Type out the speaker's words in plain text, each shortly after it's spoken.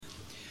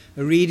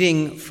A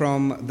reading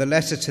from the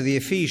letter to the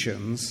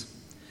Ephesians,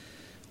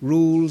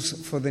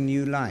 Rules for the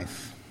New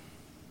Life.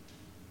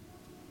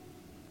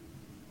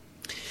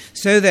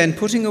 So then,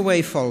 putting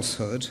away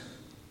falsehood,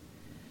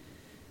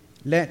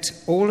 let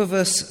all of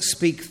us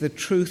speak the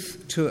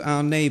truth to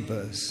our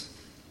neighbours,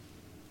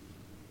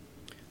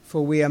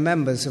 for we are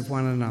members of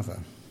one another.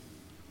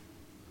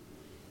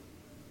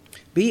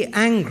 Be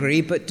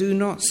angry, but do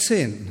not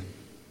sin.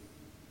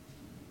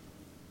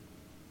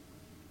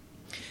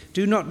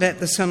 Do not let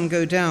the sun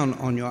go down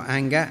on your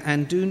anger,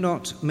 and do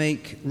not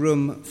make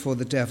room for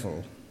the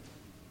devil.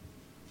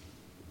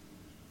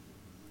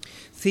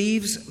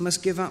 Thieves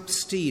must give up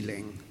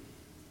stealing.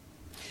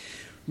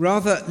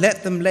 Rather,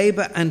 let them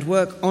labour and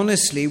work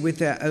honestly with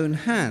their own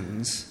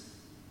hands,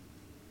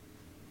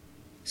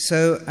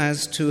 so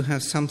as to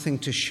have something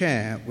to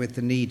share with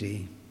the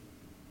needy.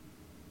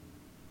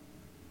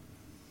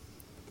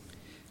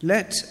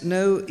 Let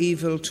no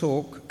evil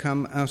talk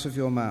come out of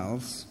your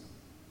mouths,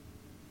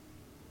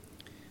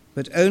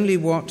 but only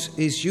what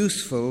is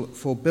useful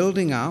for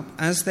building up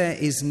as there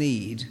is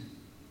need,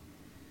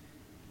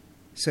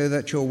 so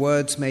that your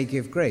words may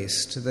give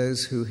grace to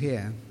those who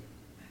hear.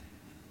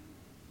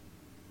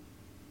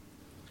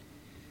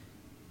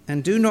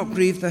 And do not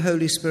grieve the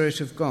Holy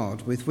Spirit of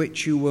God, with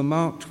which you were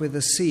marked with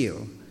a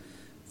seal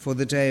for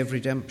the day of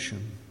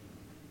redemption.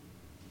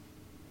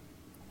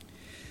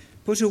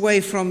 Put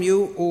away from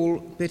you all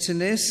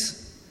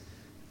bitterness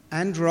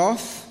and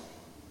wrath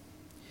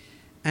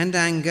and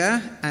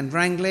anger and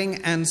wrangling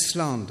and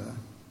slander,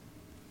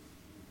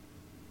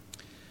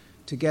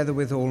 together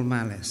with all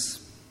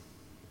malice.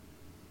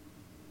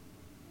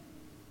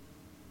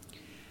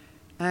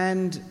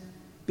 And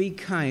be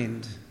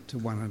kind to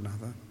one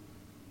another,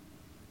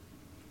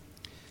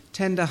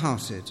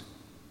 tender-hearted,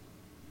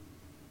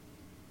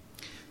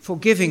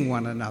 forgiving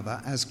one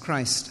another as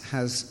Christ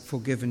has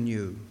forgiven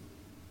you.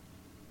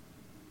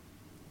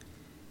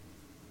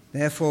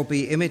 Therefore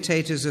be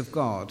imitators of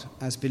God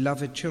as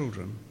beloved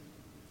children,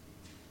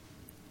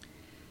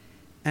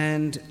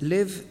 and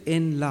live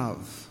in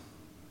love,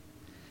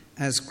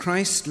 as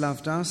Christ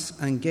loved us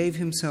and gave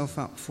himself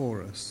up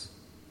for us,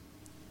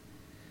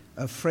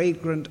 a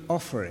fragrant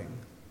offering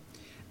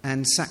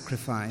and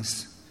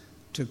sacrifice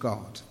to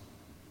God.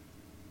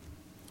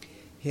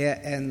 Here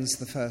ends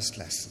the first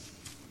lesson.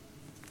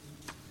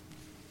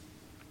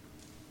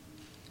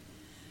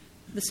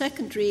 The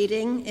second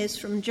reading is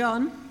from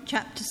John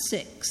chapter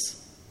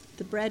 6,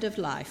 the bread of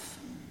life.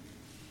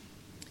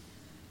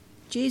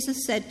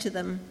 Jesus said to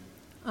them,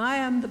 I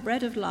am the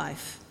bread of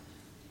life.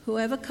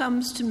 Whoever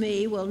comes to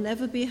me will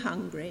never be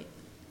hungry,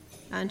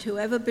 and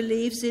whoever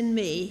believes in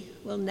me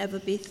will never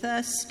be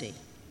thirsty.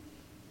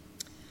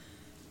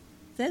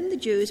 Then the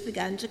Jews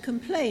began to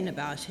complain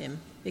about him,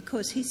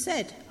 because he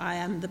said, I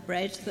am the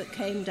bread that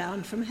came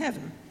down from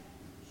heaven.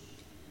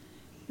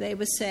 They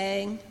were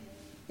saying,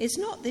 Is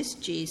not this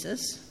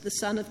Jesus, the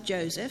son of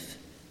Joseph,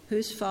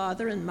 whose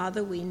father and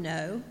mother we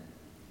know?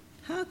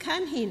 How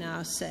can he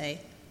now say,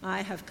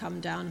 I have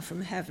come down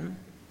from heaven?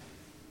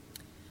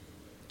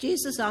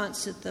 Jesus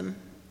answered them,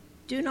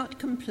 Do not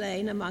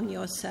complain among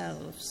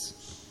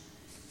yourselves.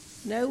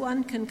 No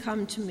one can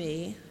come to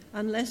me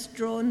unless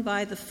drawn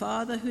by the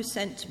Father who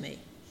sent me,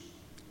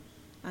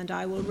 and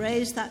I will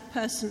raise that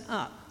person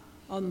up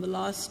on the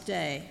last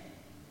day.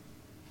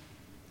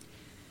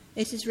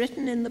 It is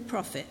written in the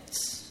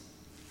prophets,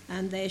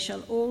 and they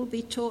shall all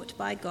be taught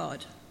by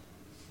God.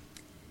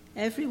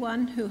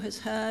 Everyone who has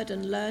heard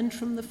and learned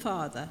from the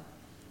Father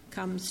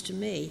comes to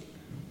me.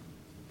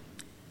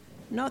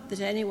 Not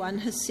that anyone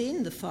has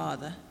seen the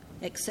Father,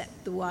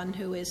 except the one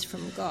who is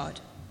from God.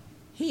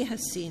 He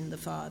has seen the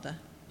Father.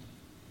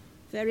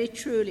 Very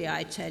truly,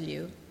 I tell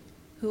you,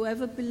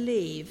 whoever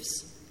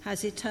believes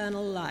has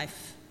eternal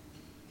life.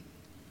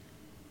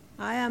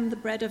 I am the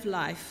bread of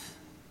life.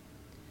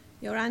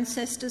 Your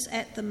ancestors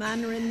ate the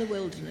manna in the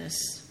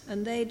wilderness,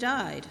 and they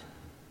died.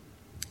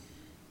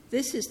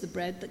 This is the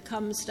bread that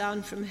comes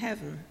down from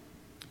heaven,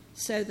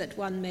 so that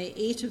one may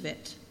eat of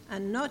it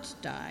and not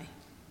die.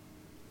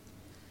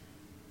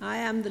 I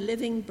am the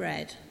living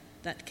bread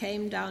that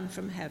came down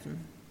from heaven.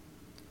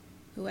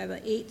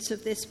 Whoever eats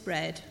of this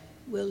bread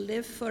will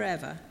live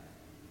forever,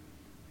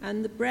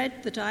 and the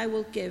bread that I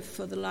will give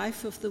for the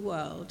life of the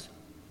world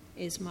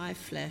is my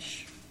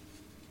flesh.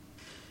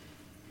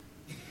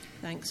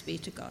 Thanks be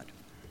to God.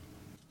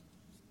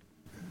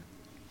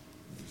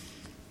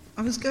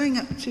 I was going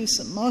up to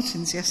St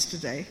Martin's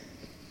yesterday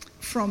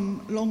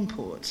from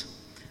Longport,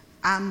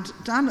 and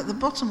down at the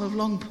bottom of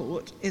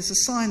Longport is a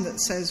sign that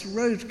says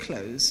road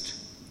closed.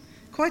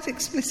 Quite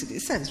explicit, it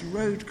says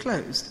road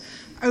closed.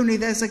 Only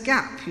there's a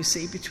gap, you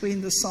see,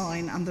 between the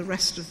sign and the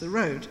rest of the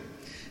road.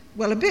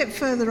 Well, a bit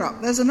further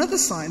up, there's another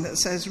sign that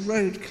says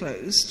road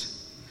closed.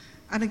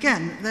 And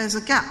again, there's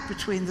a gap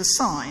between the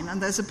sign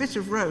and there's a bit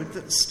of road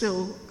that's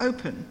still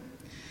open.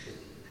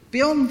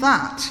 Beyond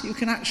that, you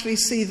can actually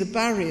see the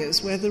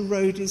barriers where the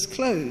road is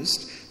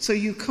closed, so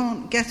you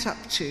can't get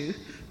up to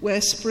where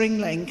Spring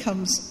Lane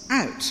comes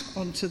out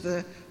onto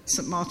the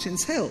St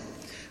Martin's Hill.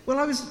 Well,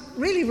 I was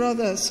really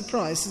rather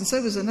surprised, and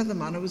so was another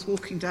man who was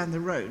walking down the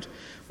road,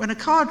 when a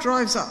car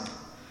drives up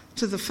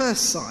to the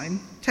first sign,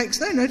 takes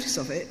no notice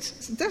of it,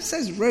 it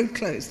says road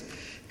closed,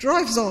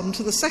 drives on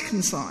to the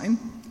second sign,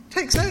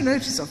 takes no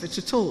notice of it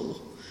at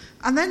all,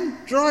 and then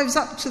drives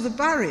up to the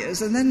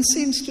barriers and then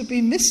seems to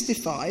be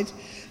mystified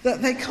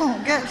that they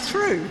can't get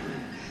through.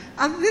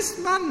 And this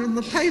man on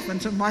the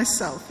pavement and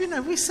myself,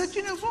 we said,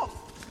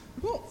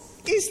 what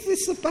is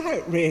this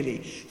about, really?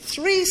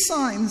 3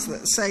 signs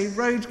that say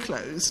road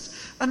closed,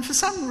 and for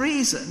some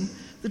reason,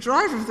 the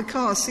driver of the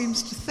car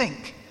seems to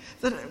think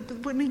that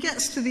when he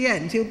gets to the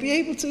end, he'll be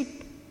able to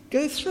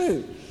go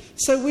through.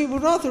 So we were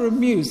rather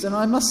amused, and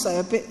I must say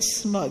a bit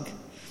smug,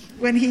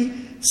 when he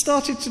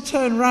started to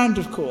turn round,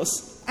 of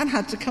course, and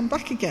had to come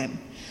back again.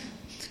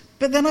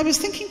 But then I was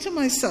thinking to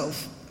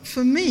myself,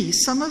 for me,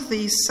 some of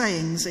these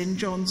sayings in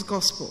John's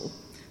Gospel,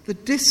 the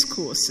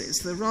discourses,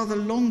 the rather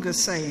longer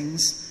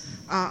sayings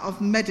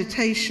of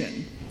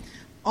meditation,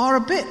 are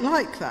a bit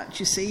like that,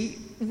 you see,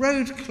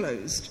 road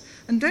closed.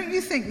 And don't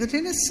you think that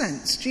in a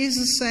sense,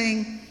 Jesus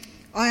saying,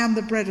 I am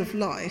the bread of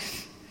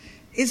life,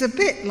 is a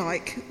bit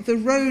like the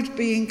road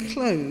being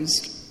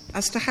closed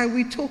as to how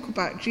we talk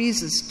about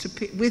Jesus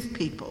with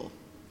people?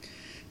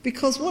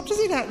 Because what does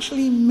it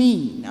actually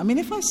mean? I mean,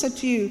 if I said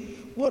to you,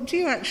 what do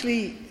you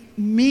actually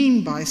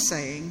mean by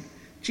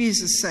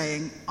Jesus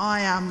saying, I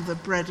am the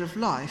bread of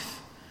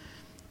life?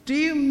 Do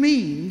you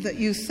mean that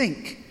you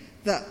think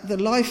that the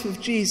life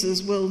of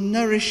Jesus will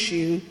nourish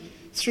you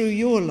through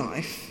your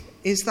life?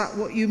 Is that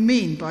what you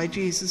mean by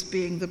Jesus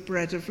being the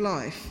bread of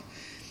life?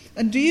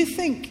 And do you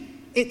think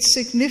it's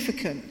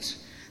significant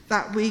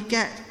that we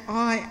get,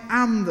 I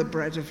am the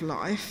bread of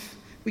life,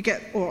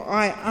 or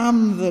I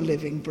am the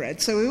living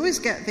bread? So we always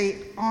get the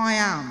I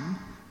am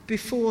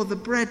before the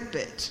bread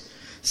bit.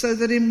 So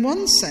that in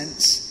one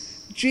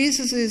sense,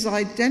 Jesus'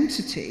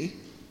 identity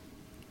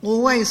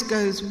always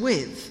goes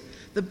with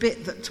the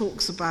bit that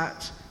talks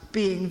about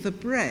being the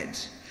bread.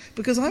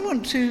 Because I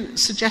want to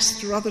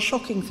suggest a rather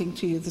shocking thing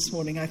to you this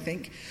morning, I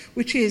think,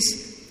 which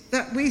is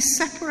that we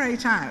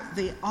separate out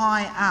the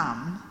I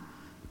am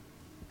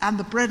and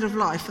the bread of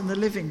life and the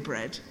living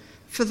bread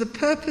for the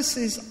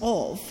purposes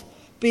of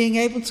being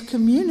able to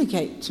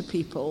communicate to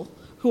people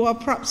who are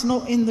perhaps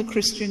not in the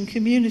Christian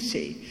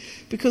community.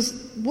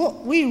 Because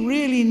what we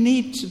really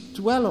need to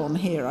dwell on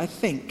here, I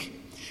think,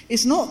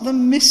 is not the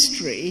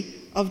mystery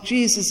of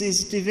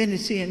Jesus'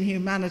 divinity and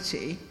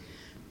humanity.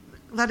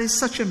 That is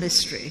such a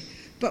mystery.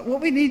 But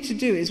what we need to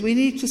do is we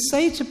need to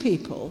say to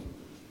people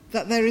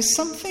that there is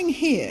something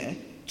here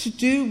to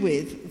do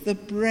with the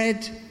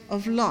bread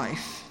of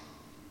life.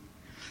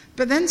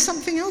 But then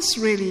something else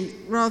really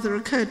rather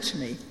occurred to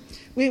me.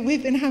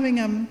 We've been having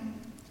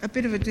a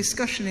bit of a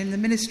discussion in the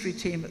ministry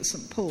team at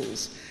St.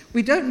 Paul's.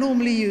 We don't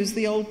normally use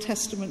the Old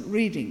Testament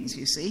readings,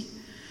 you see.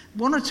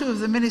 1 or 2 of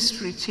the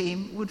ministry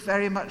team would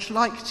very much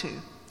like to.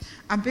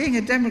 And being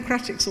a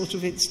democratic sort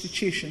of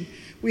institution,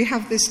 we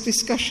have this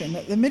discussion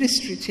at the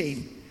ministry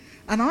team.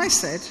 And I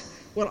said,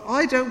 well,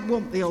 I don't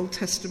want the Old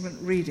Testament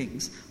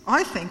readings.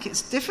 I think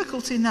it's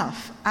difficult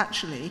enough,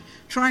 actually,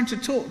 trying to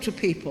talk to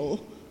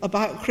people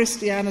about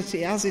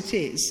Christianity as it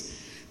is.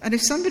 And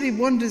if somebody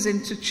wanders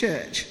into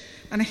church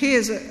and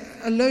hears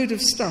a load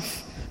of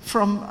stuff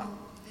from,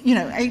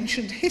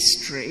 ancient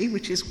history,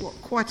 which is what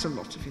quite a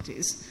lot of it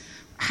is,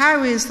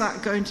 how is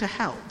that going to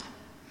help?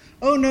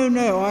 Oh,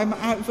 no, I'm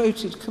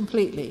outvoted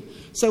completely.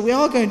 So we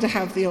are going to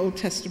have the Old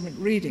Testament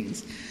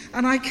readings.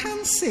 And I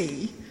can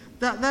see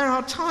that there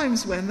are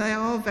times when they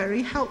are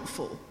very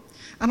helpful.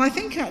 And I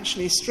think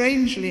actually,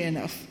 strangely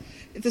enough,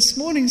 this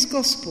morning's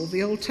Gospel,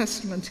 the Old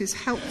Testament, is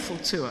helpful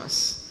to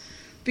us.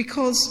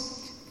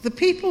 Because the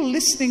people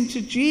listening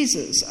to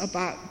Jesus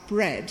about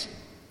bread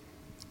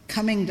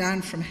coming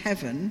down from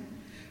heaven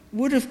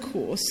would, of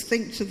course,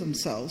 think to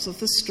themselves of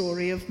the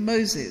story of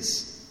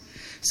Moses.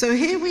 So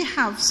here we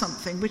have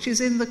something which is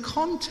in the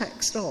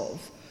context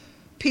of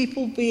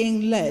people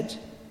being led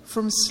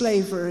from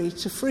slavery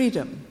to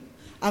freedom.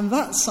 And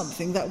that's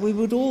something that we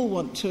would all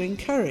want to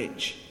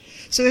encourage.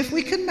 So if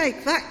we can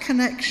make that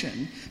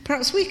connection,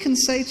 perhaps we can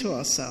say to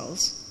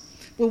ourselves,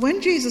 well,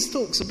 when Jesus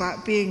talks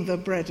about being the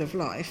bread of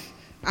life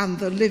and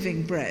the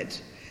living bread,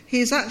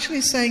 he is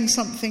actually saying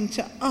something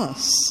to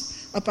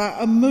us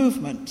about a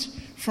movement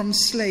from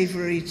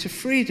slavery to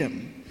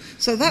freedom.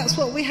 So that's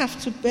what we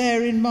have to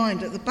bear in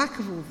mind at the back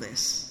of all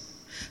this.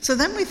 So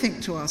then we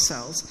think to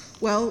ourselves,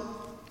 well,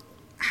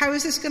 how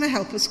is this going to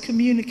help us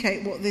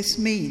communicate what this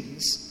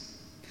means?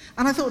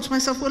 And I thought to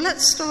myself, well,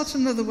 let's start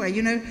another way.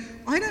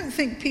 I don't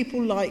think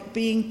people like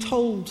being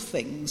told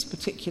things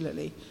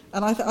particularly.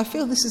 And I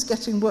feel this is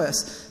getting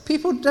worse.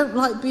 People don't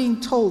like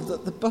being told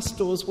that the bus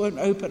doors won't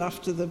open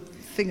after the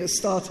thing has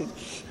started.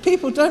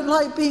 People don't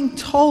like being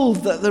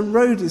told that the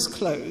road is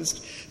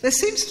closed. There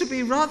seems to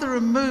be rather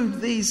a mood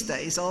these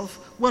days of,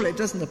 well, it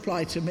doesn't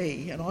apply to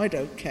me and I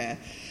don't care.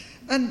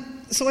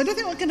 And so I don't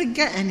think we're going to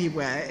get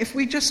anywhere if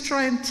we just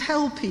try and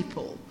tell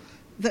people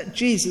that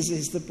Jesus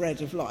is the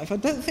bread of life. I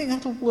don't think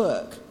that'll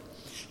work.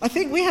 I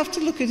think we have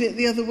to look at it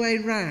the other way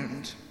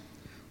round.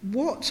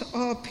 what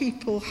are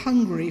people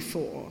hungry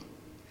for?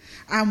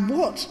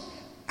 And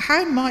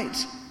how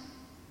might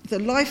the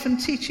life and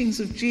teachings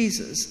of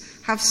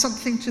Jesus have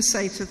something to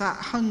say to that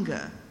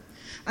hunger?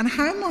 And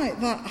how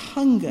might that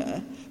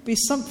hunger be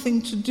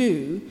something to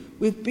do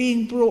with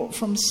being brought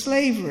from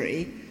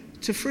slavery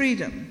to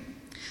freedom?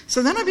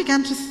 So then I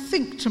began to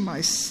think to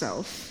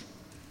myself,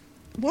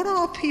 what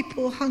are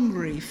people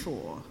hungry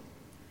for?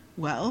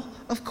 Well,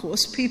 of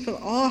course, people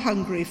are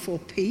hungry for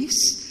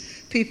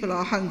peace. People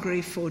are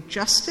hungry for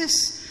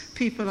justice.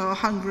 People are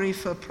hungry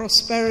for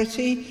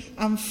prosperity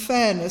and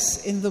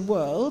fairness in the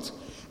world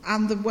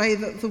and the way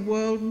that the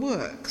world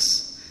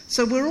works.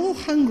 So we're all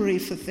hungry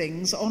for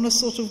things on a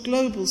sort of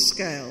global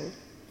scale.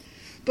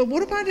 But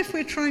what about if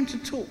we're trying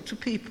to talk to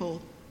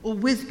people, or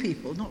with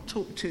people, not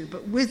talk to,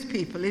 but with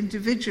people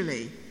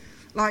individually?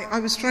 Like I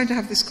was trying to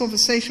have this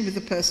conversation with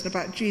a person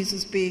about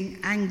Jesus being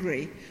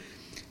angry.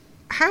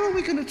 How are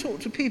we going to talk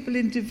to people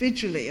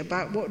individually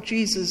about what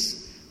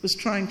Jesus was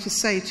trying to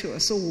say to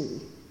us all?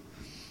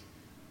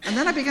 And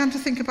then I began to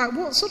think about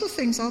what sort of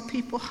things are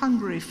people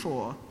hungry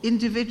for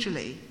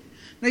individually.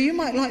 Now you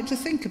might like to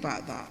think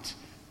about that.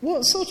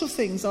 What sort of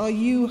things are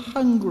you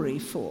hungry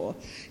for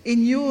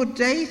in your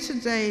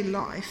day-to-day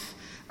life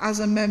as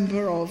a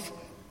member of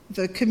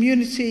the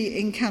community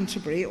in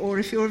Canterbury, or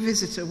if you're a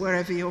visitor,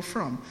 wherever you're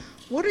from?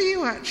 What are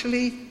you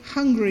actually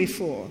hungry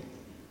for?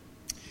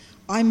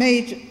 I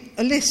made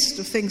a list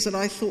of things that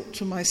I thought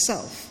to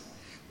myself.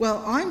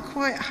 Well, I'm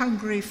quite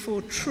hungry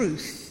for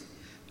truth.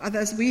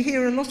 We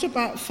hear a lot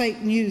about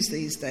fake news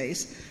these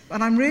days,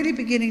 and I'm really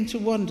beginning to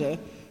wonder,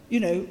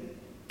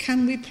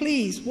 can we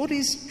please, what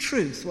is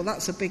truth? Well,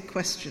 that's a big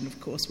question,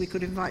 of course. We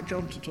could invite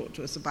John to talk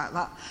to us about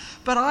that.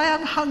 But I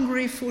am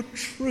hungry for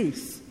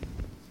truth.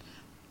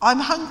 I'm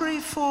hungry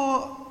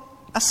for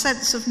a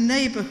sense of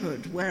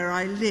neighbourhood where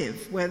I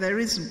live, where there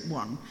isn't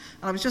one.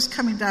 And I was just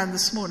coming down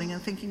this morning and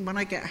thinking when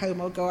I get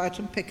home I'll go out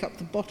and pick up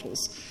the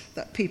bottles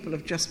that people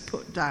have just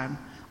put down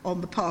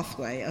on the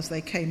pathway as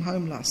they came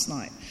home last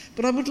night.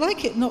 But I would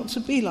like it not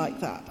to be like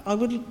that.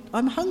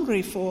 I'm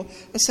hungry for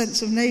a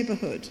sense of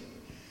neighbourhood.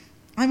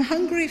 I'm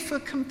hungry for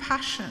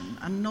compassion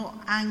and not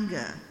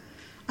anger.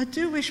 I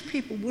do wish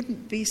people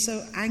wouldn't be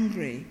so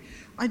angry.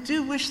 I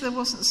do wish there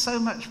wasn't so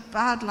much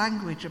bad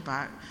language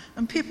about,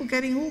 and people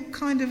getting all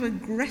kind of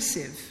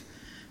aggressive,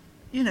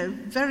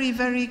 very,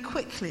 very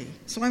quickly.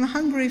 So I'm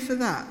hungry for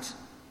that.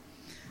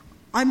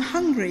 I'm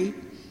hungry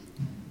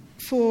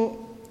for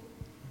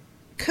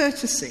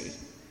courtesy,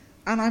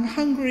 and I'm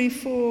hungry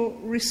for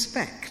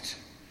respect.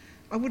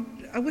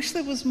 I wish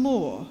there was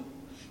more.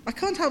 I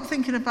can't help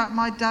thinking about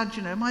my dad,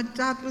 My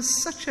dad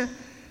was such a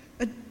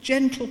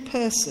gentle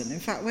person. In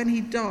fact, when he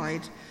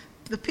died,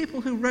 the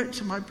people who wrote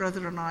to my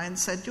brother and I and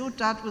said, your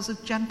dad was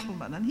a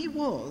gentleman, and he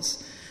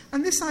was.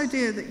 And this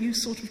idea that you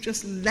sort of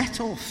just let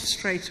off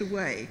straight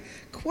away,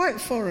 quite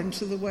foreign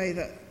to the way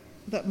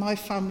that my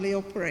family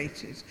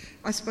operated.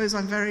 I suppose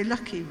I'm very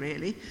lucky,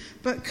 really.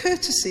 But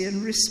courtesy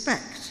and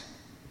respect.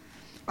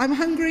 I'm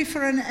hungry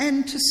for an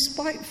end to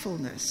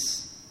spitefulness.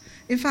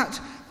 In fact,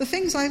 the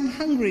things I'm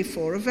hungry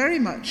for are very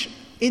much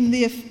in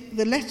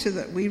the letter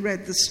that we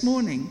read this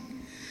morning.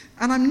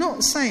 And I'm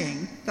not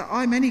saying that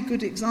I'm any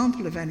good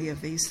example of any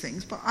of these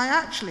things, but I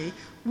actually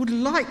would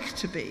like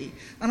to be,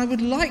 and I would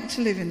like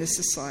to live in a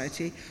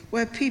society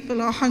where people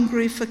are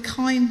hungry for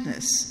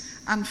kindness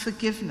and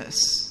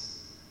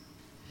forgiveness.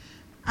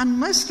 And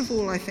most of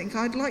all, I think,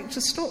 I'd like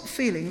to stop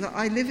feeling that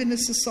I live in a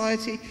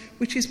society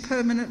which is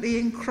permanently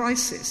in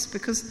crisis,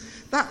 because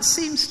that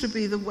seems to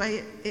be the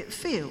way it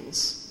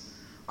feels.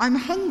 I'm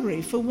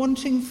hungry for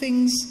wanting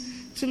things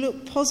to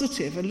look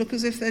positive and look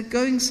as if they're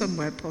going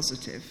somewhere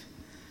positive.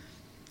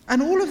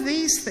 And all of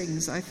these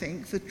things, I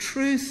think, the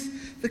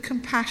truth, the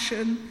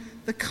compassion,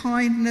 the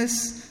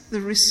kindness,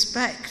 the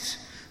respect,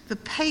 the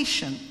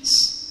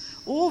patience,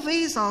 all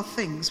these are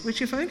things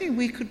which, if only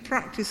we could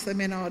practice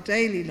them in our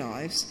daily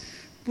lives,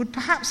 would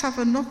perhaps have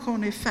a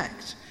knock-on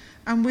effect,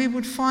 and we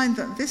would find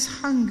that this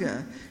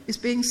hunger is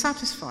being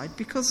satisfied.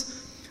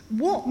 Because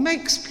what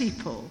makes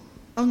people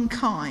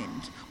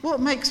unkind? What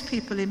makes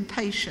people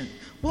impatient?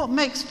 What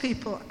makes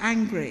people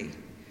angry?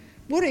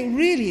 What it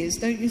really is,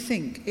 don't you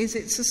think, is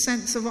it's a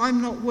sense of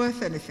I'm not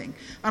worth anything,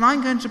 and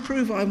I'm going to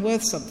prove I'm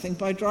worth something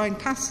by driving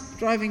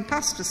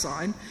past a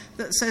sign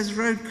that says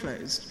road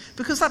closed,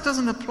 because that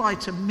doesn't apply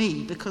to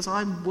me because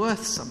I'm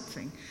worth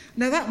something.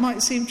 Now that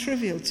might seem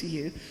trivial to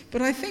you,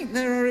 but I think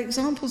there are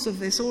examples of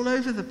this all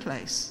over the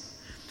place.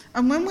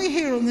 And when we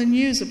hear on the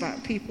news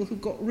about people who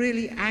got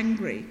really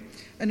angry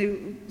and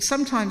who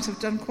sometimes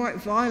have done quite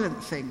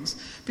violent things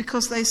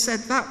because they said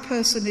that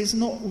person is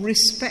not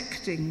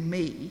respecting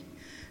me,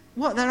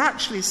 what they're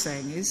actually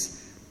saying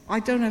is, I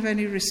don't have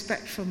any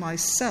respect for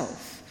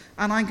myself,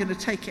 and I'm going to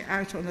take it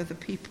out on other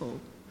people.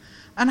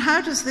 And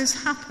how does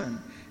this happen?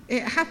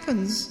 It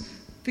happens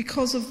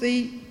because of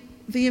the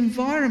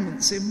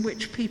environments in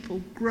which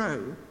people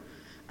grow.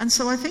 And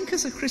so I think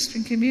as a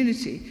Christian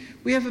community,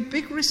 we have a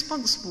big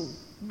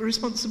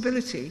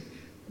responsibility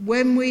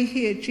when we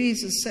hear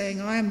Jesus saying,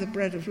 I am the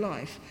bread of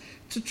life,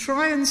 to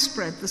try and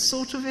spread the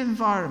sort of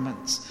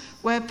environments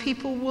where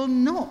people will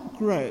not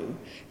grow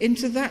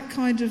into that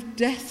kind of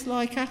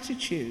death-like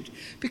attitude.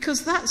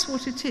 Because that's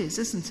what it is,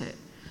 isn't it?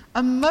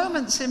 A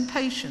moment's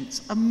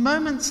impatience, a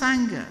moment's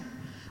anger,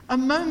 a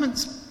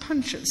moment's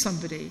punch at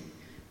somebody,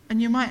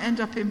 and you might end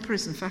up in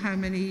prison for how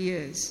many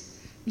years?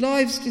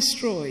 Lives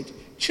destroyed,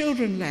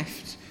 children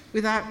left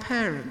without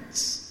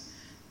parents.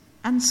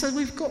 And so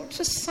we've got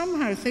to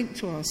somehow think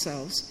to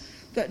ourselves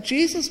that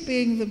Jesus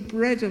being the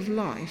bread of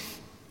life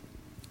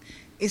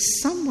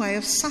is some way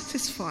of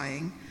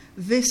satisfying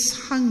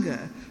this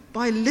hunger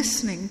by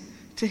listening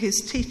to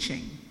his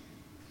teaching.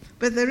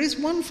 But there is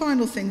one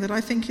final thing that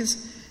I think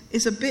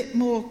is a bit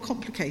more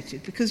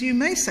complicated, because you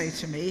may say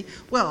to me,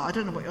 well, I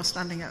don't know what you're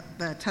standing up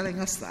there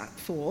telling us that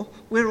for.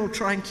 We're all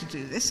trying to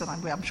do this, and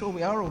I'm sure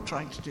we are all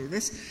trying to do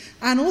this.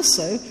 And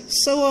also,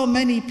 so are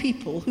many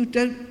people who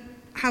don't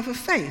have a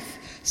faith.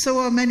 So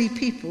are many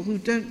people who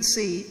don't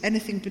see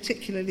anything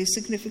particularly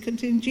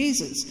significant in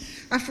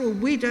Jesus. After all,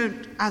 we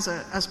don't,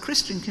 as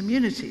Christian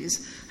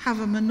communities,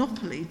 have a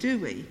monopoly, do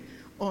we,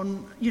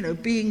 on,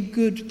 being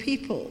good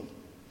people.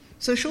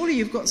 So surely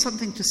you've got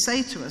something to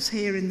say to us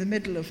here in the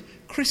middle of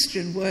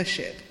Christian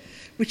worship,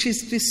 which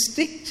is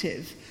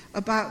distinctive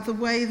about the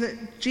way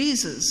that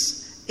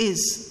Jesus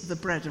is the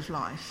bread of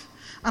life.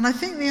 And I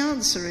think the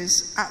answer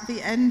is at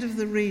the end of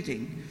the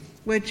reading,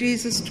 where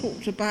Jesus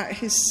talked about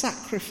his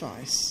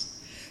sacrifice.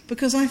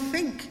 Because I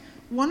think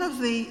one of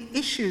the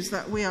issues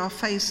that we are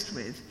faced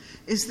with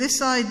is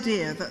this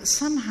idea that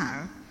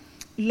somehow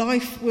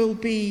life will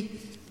be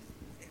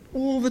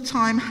all the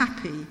time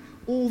happy,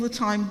 all the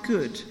time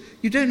good.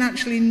 You don't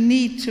actually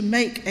need to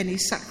make any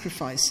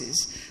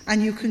sacrifices,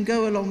 and you can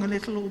go along and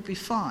it'll all be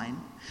fine.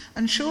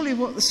 And surely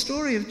what the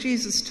story of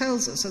Jesus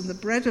tells us, and the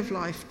bread of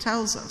life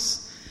tells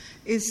us,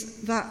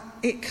 is that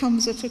it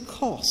comes at a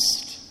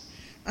cost.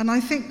 And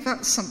I think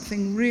that's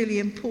something really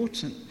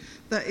important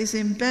that is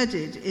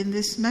embedded in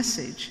this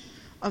message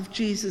of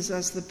Jesus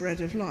as the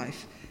bread of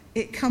life.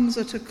 It comes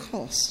at a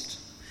cost.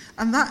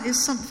 And that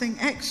is something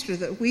extra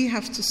that we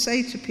have to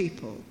say to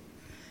people.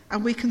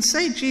 And we can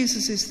say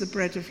Jesus is the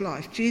bread of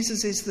life.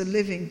 Jesus is the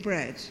living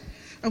bread.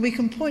 And we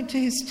can point to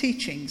his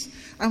teachings.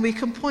 And we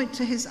can point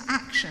to his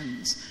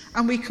actions.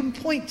 And we can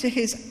point to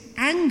his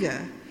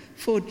anger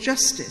for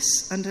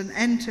justice and an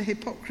end to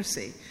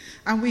hypocrisy.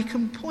 And we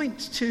can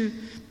point to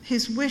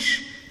his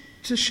wish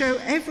to show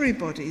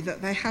everybody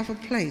that they have a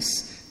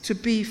place to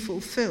be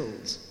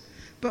fulfilled.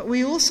 But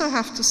we also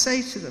have to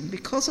say to them,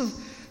 because of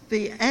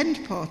the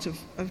end part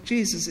of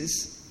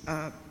Jesus'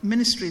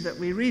 ministry that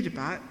we read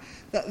about,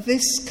 that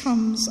this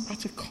comes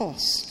at a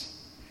cost.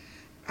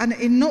 And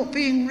in not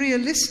being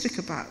realistic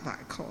about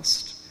that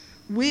cost,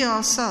 we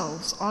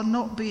ourselves are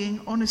not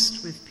being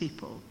honest with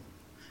people.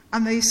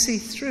 And they see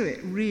through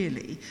it,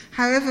 really,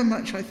 however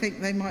much I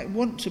think they might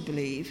want to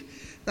believe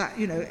that,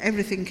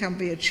 everything can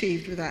be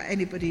achieved without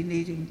anybody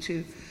needing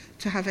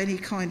to have any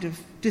kind of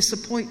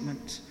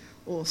disappointment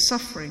or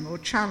suffering or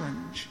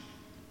challenge.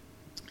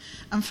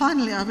 And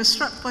finally, I was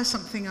struck by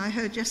something I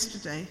heard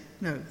the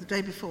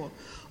day before,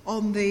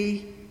 on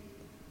the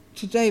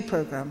Today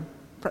programme,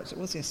 perhaps it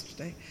was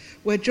yesterday,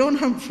 where John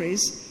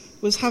Humphreys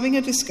was having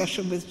a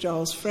discussion with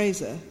Giles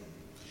Fraser.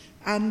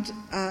 And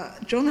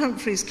John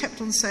Humphreys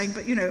kept on saying,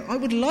 but, I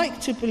would like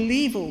to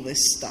believe all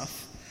this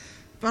stuff,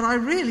 but I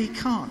really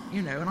can't,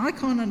 and I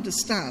can't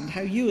understand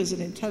how you as an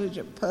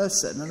intelligent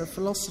person and a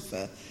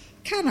philosopher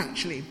can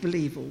actually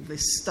believe all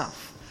this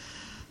stuff.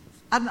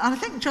 And I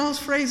think Giles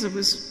Fraser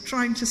was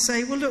trying to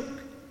say, well, look,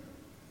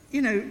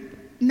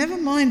 never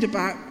mind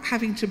about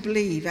having to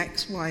believe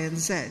X, Y, and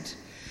Z.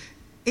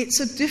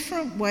 It's a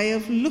different way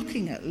of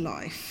looking at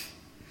life.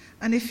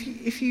 And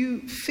if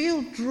you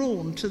feel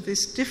drawn to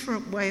this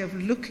different way of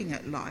looking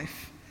at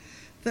life,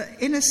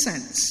 that in a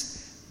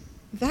sense,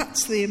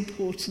 that's the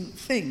important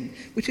thing,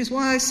 which is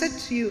why I said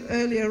to you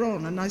earlier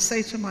on, and I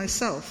say to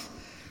myself,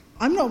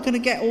 I'm not going to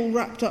get all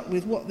wrapped up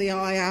with what the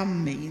I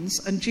am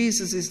means and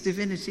Jesus'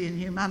 divinity and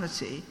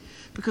humanity,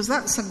 because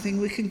that's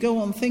something we can go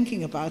on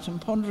thinking about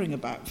and pondering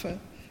about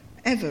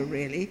forever,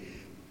 really.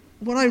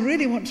 What I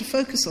really want to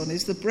focus on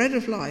is the bread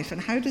of life, and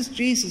how does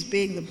Jesus,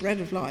 being the bread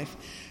of life,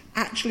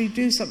 actually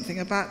do something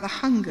about the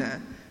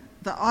hunger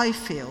that I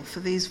feel for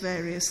these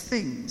various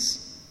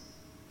things.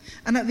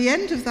 And at the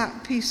end of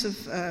that piece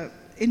of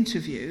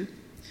interview,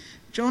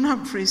 John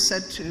Humphreys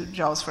said to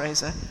Giles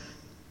Fraser,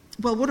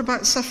 well, what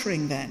about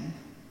suffering then?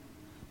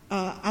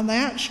 And they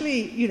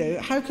actually,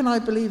 how can I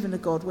believe in a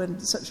God when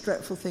such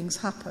dreadful things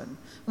happen?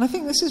 And I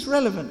think this is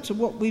relevant to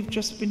what we've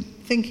just been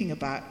thinking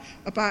about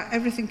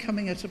everything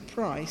coming at a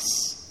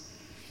price.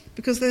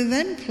 Because they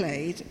then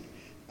played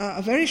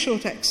a very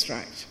short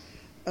extract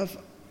of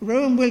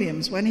Rowan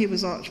Williams, when he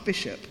was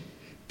Archbishop,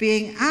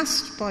 being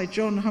asked by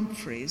John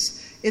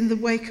Humphreys in the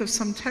wake of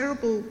some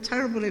terrible,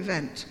 terrible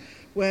event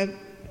where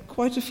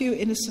quite a few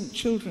innocent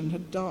children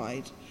had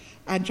died.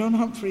 And John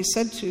Humphreys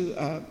said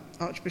to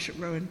Archbishop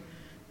Rowan,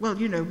 well,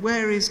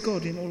 where is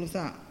God in all of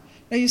that?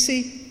 Now, you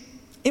see,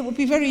 it would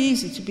be very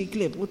easy to be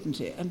glib,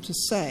 wouldn't it? And to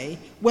say,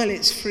 well,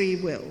 it's free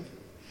will.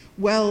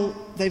 well,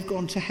 they've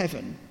gone to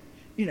heaven.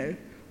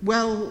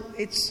 Well,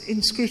 it's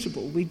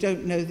inscrutable. We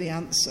don't know the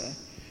answer.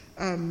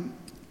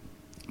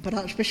 But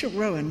Archbishop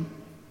Rowan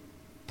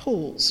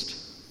paused.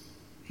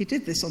 He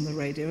did this on the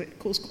radio. It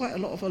caused quite a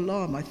lot of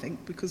alarm, I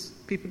think, because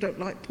people don't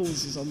like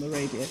pauses on the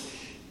radio.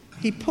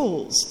 He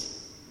paused,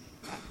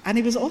 and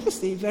he was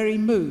obviously very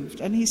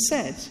moved. And he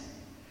said,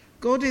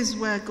 God is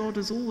where God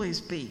has always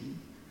been,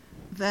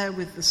 there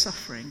with the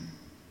suffering.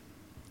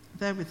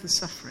 There with the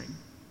suffering.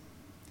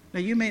 Now,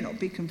 you may not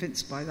be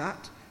convinced by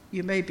that.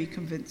 You may be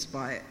convinced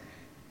by it.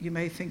 You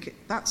may think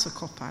that's a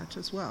cop-out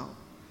as well.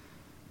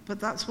 But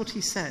that's what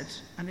he said,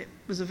 and it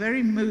was a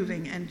very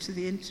moving end to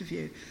the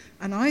interview.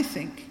 And I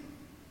think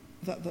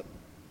that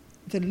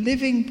the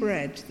living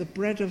bread, the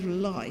bread of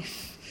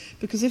life,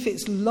 because if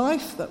it's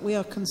life that we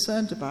are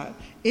concerned about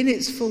in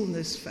its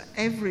fullness for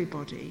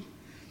everybody,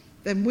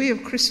 then we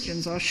of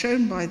Christians are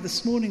shown by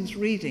this morning's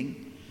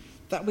reading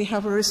that we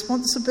have a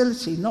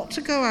responsibility not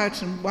to go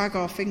out and wag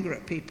our finger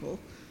at people,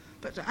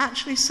 but to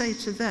actually say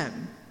to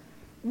them,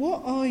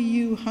 what are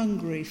you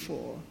hungry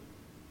for?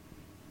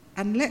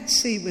 And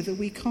let's see whether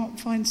we can't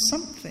find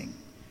something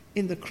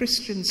in the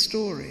Christian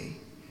story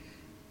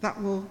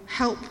that will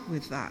help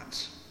with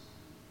that.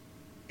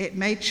 It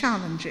may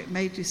challenge, it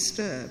may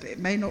disturb, it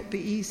may not be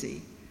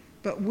easy,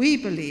 but we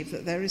believe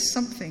that there is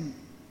something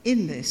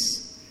in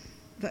this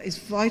that is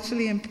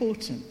vitally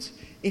important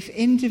if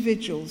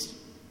individuals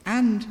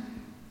and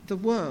the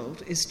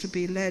world is to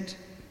be led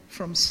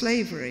from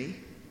slavery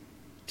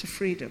to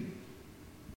freedom.